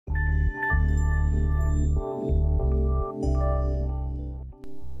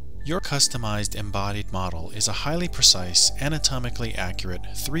Your customized embodied model is a highly precise, anatomically accurate,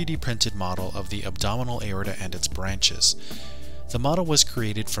 3D printed model of the abdominal aorta and its branches. The model was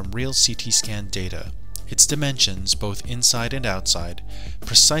created from real CT scan data. Its dimensions, both inside and outside,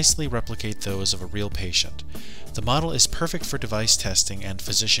 precisely replicate those of a real patient. The model is perfect for device testing and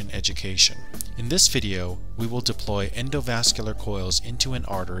physician education. In this video, we will deploy endovascular coils into an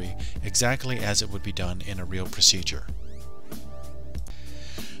artery exactly as it would be done in a real procedure.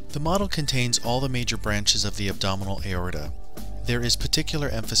 The model contains all the major branches of the abdominal aorta. There is particular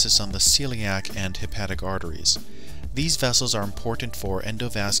emphasis on the celiac and hepatic arteries. These vessels are important for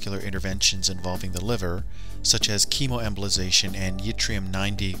endovascular interventions involving the liver, such as chemoembolization and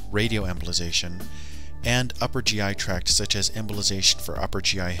yttrium-90 radioembolization, and upper GI tract, such as embolization for upper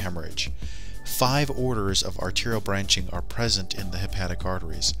GI hemorrhage. 5 orders of arterial branching are present in the hepatic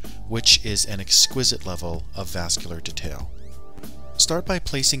arteries, which is an exquisite level of vascular detail. Start by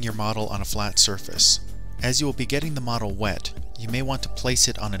placing your model on a flat surface. As you will be getting the model wet, you may want to place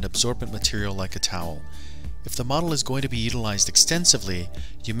it on an absorbent material like a towel. If the model is going to be utilized extensively,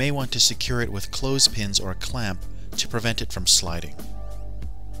 you may want to secure it with clothespins or a clamp to prevent it from sliding.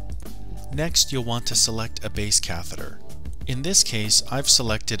 Next, you'll want to select a base catheter. In this case, I've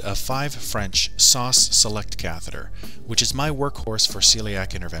selected a 5 French Sauce Select catheter, which is my workhorse for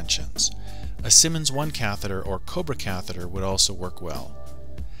celiac interventions. A Simmons 1 catheter or Cobra catheter would also work well.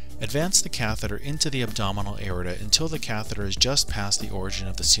 Advance the catheter into the abdominal aorta until the catheter is just past the origin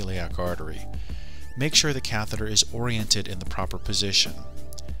of the celiac artery. Make sure the catheter is oriented in the proper position.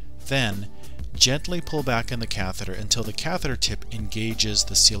 Then, gently pull back in the catheter until the catheter tip engages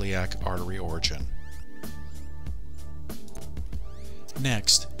the celiac artery origin.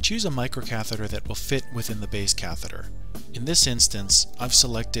 Next, choose a microcatheter that will fit within the base catheter. In this instance, I've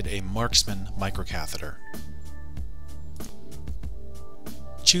selected a Marksman microcatheter.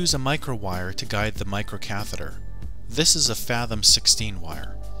 Choose a microwire to guide the microcatheter. This is a Fathom 16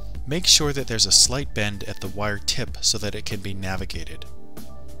 wire. Make sure that there's a slight bend at the wire tip so that it can be navigated.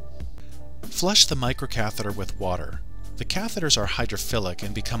 Flush the microcatheter with water. The catheters are hydrophilic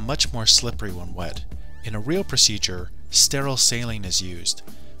and become much more slippery when wet. In a real procedure, sterile saline is used,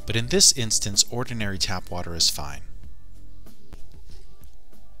 but in this instance ordinary tap water is fine.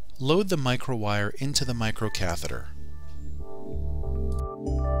 Load the microwire into the microcatheter.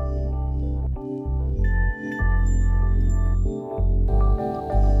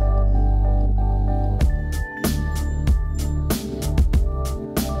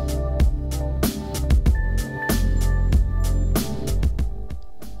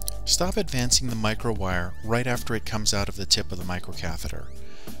 Stop advancing the microwire right after it comes out of the tip of the microcatheter.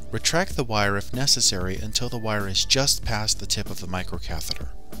 Retract the wire if necessary until the wire is just past the tip of the microcatheter.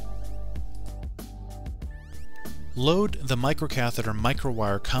 Load the microcatheter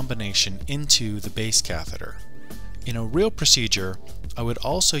microwire combination into the base catheter. In a real procedure, I would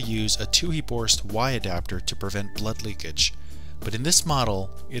also use a 2-Heborst Y adapter to prevent blood leakage, but in this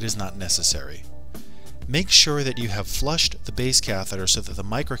model it is not necessary. Make sure that you have flushed the base catheter so that the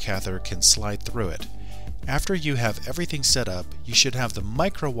microcatheter can slide through it. After you have everything set up, you should have the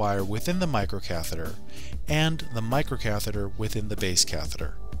microwire within the microcatheter and the microcatheter within the base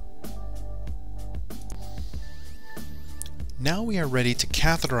catheter. Now we are ready to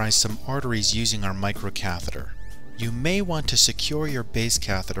catheterize some arteries using our microcatheter. You may want to secure your base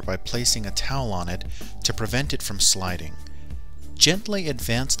catheter by placing a towel on it to prevent it from sliding. Gently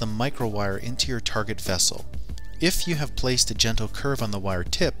advance the microwire into your target vessel. If you have placed a gentle curve on the wire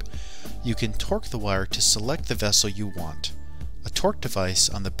tip, you can torque the wire to select the vessel you want. A torque device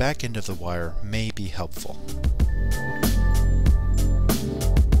on the back end of the wire may be helpful.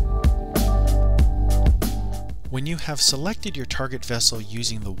 When you have selected your target vessel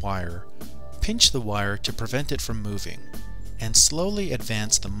using the wire, pinch the wire to prevent it from moving, and slowly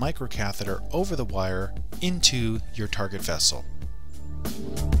advance the microcatheter over the wire into your target vessel.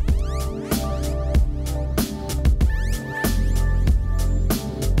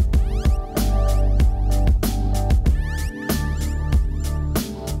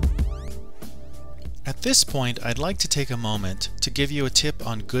 At this point, I'd like to take a moment to give you a tip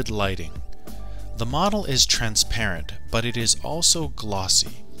on good lighting. The model is transparent, but it is also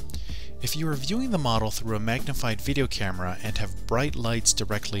glossy. If you are viewing the model through a magnified video camera and have bright lights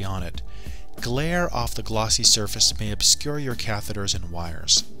directly on it, glare off the glossy surface may obscure your catheters and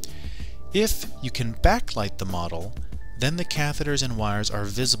wires. If you can backlight the model, then the catheters and wires are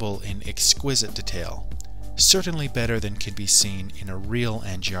visible in exquisite detail, certainly better than can be seen in a real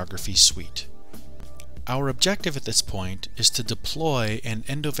angiography suite. Our objective at this point is to deploy an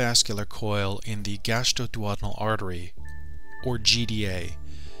endovascular coil in the gastroduodenal artery, or GDA.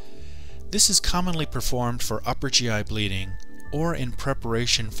 This is commonly performed for upper GI bleeding or in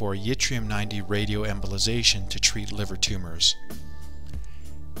preparation for yttrium-90 radioembolization to treat liver tumors.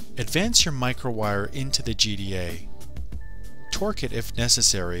 Advance your microwire into the GDA. Torque it if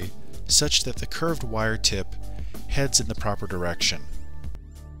necessary, such that the curved wire tip heads in the proper direction.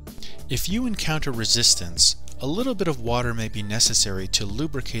 If you encounter resistance, a little bit of water may be necessary to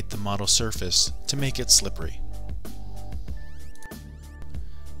lubricate the model surface to make it slippery.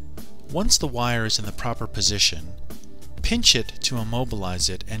 Once the wire is in the proper position, pinch it to immobilize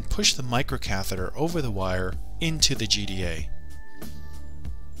it and push the microcatheter over the wire into the GDA.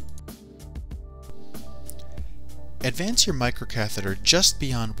 Advance your microcatheter just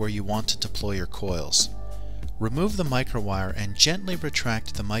beyond where you want to deploy your coils. Remove the microwire and gently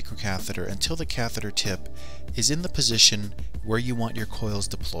retract the microcatheter until the catheter tip is in the position where you want your coils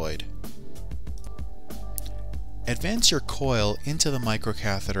deployed. Advance your coil into the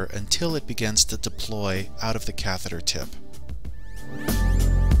microcatheter until it begins to deploy out of the catheter tip.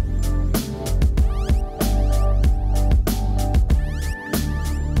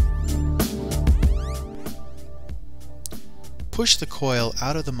 Push the coil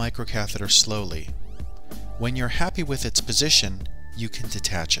out of the microcatheter slowly. When you're happy with its position, you can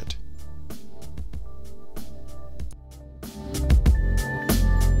detach it.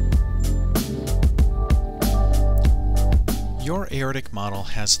 Your aortic model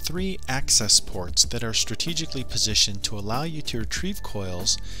has 3 access ports that are strategically positioned to allow you to retrieve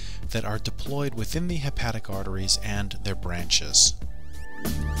coils that are deployed within the hepatic arteries and their branches.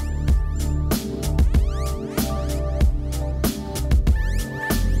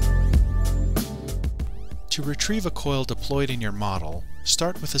 To retrieve a coil deployed in your model,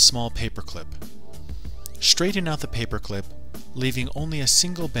 start with a small paperclip. Straighten out the paperclip, leaving only a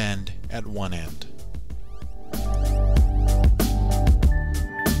single bend at one end.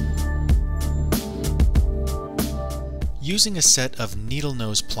 Using a set of needle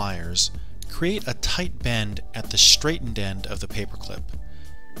nose pliers, create a tight bend at the straightened end of the paperclip.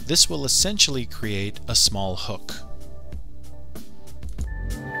 This will essentially create a small hook.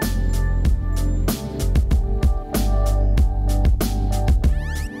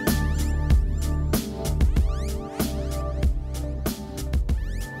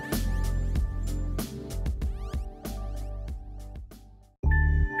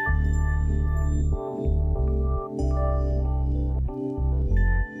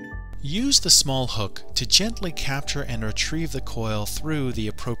 Use the small hook to gently capture and retrieve the coil through the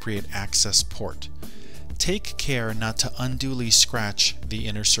appropriate access port. Take care not to unduly scratch the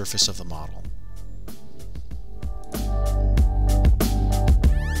inner surface of the model.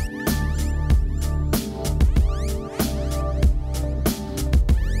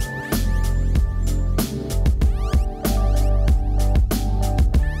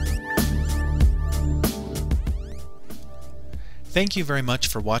 Thank you very much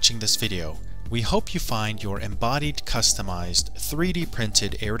for watching this video. We hope you find your embodied, customized, 3D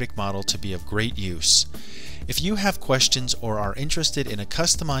printed aortic model to be of great use. If you have questions or are interested in a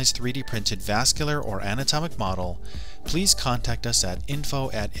customized 3D printed vascular or anatomic model, please contact us at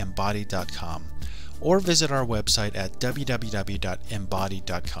info@embodied.com or visit our website at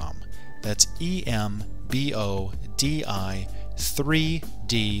www.embodied.com. That's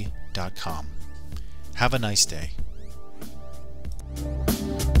EMBODI3D.com. Have a nice day.